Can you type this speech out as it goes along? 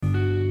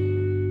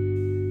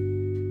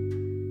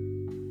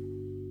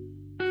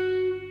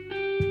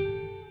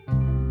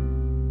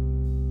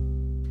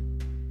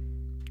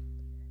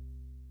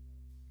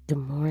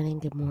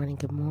good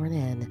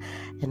morning,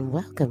 and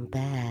welcome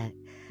back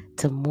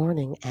to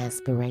Morning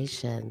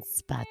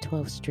Aspirations by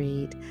 12th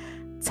Street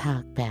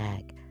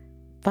Talkback.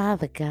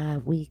 Father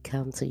God, we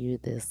come to you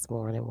this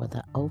morning with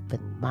an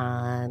open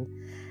mind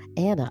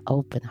and an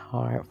open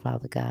heart,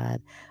 Father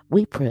God.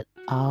 We put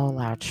all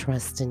our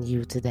trust in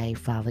you today,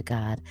 Father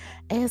God,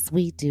 as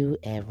we do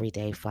every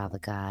day, Father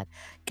God.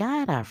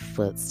 Guide our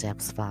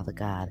footsteps, Father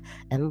God,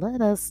 and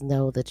let us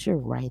know that you're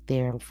right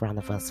there in front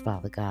of us,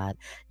 Father God.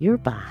 You're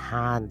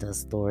behind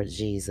us, Lord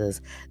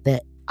Jesus,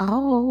 that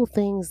all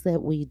things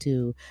that we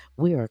do,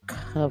 we are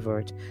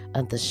covered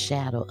under the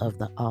shadow of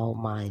the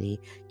Almighty.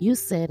 You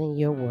said in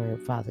your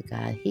word, Father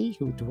God, he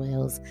who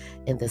dwells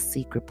in the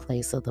secret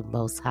place of the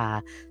Most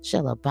High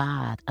shall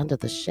abide under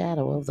the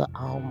shadow of the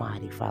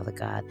Almighty, Father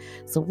God.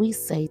 So we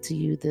say to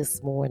you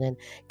this morning,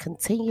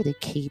 continue to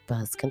keep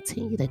us,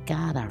 continue to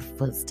guide our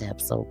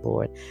footsteps, oh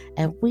Lord.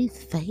 And we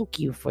thank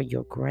you for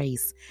your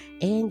grace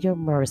and your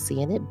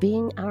mercy, and it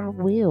being our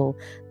will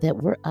that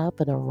we're up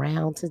and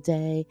around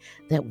today,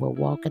 that we're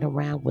walking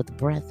around with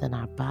breath in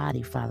our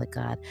body, Father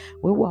God.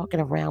 We're walking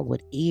around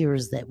with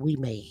ears that we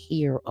may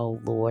hear, oh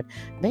Lord.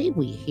 May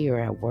we hear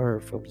a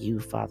word from you,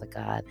 Father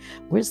God.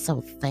 We're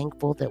so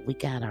thankful that we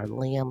got our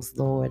limbs,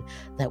 Lord,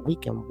 that we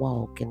can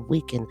walk and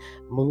we can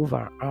move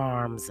our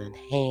arms and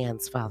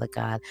hands, Father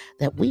God,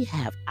 that we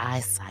have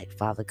eyesight,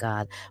 Father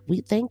God.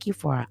 We thank you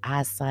for our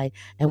eyesight,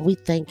 and we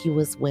thank you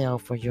as well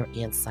for your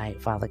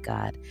insight, Father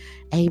God.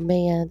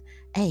 Amen.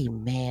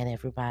 Amen,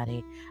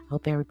 everybody.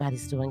 Hope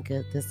everybody's doing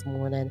good this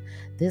morning.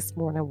 This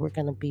morning, we're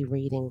going to be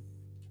reading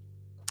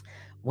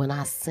When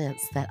I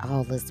Sense That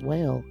All Is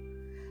Well.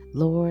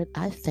 Lord,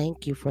 I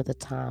thank you for the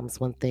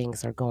times when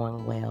things are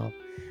going well.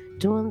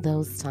 During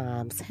those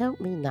times, help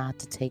me not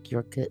to take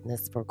your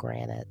goodness for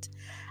granted.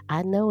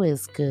 I know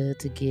it's good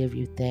to give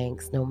you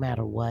thanks no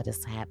matter what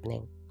is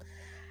happening.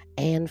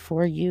 And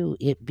for you,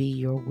 it be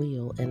your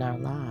will in our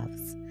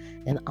lives.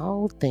 In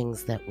all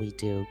things that we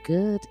do,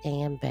 good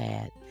and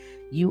bad,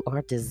 you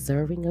are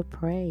deserving of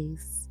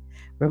praise.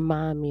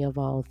 Remind me of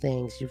all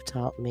things you've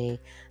taught me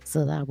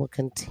so that I will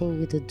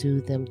continue to do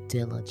them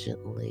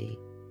diligently.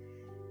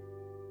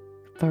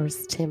 1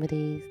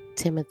 Timothy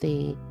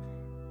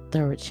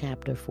 3rd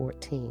chapter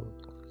 14.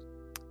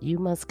 You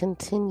must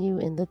continue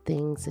in the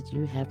things that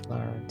you have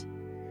learned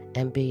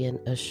and being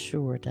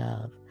assured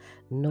of,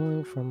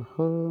 knowing from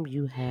whom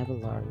you have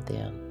learned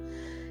them.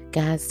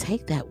 Guys,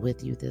 take that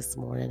with you this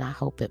morning. I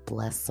hope it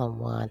blessed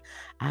someone.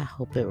 I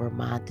hope it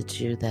reminded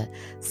you that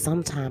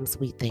sometimes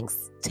we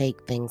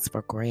take things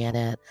for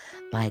granted,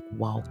 like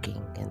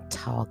walking and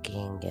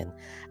talking and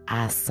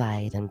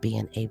eyesight and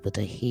being able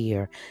to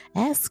hear.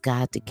 Ask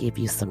God to give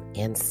you some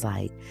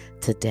insight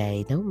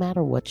today, no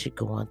matter what you're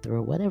going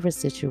through, whatever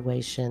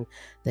situation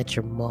that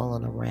you're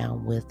mulling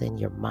around with in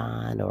your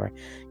mind, or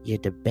you're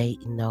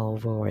debating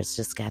over, or it's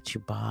just got you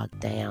bogged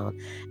down.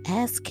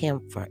 Ask Him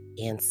for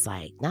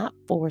insight, not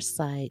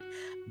foresight,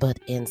 but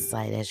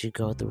insight as you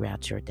go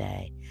throughout your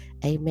day.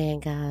 Amen,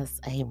 guys.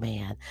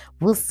 Amen.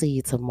 We'll see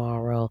you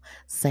tomorrow.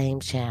 Same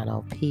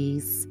channel.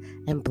 Peace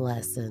and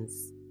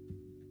blessings.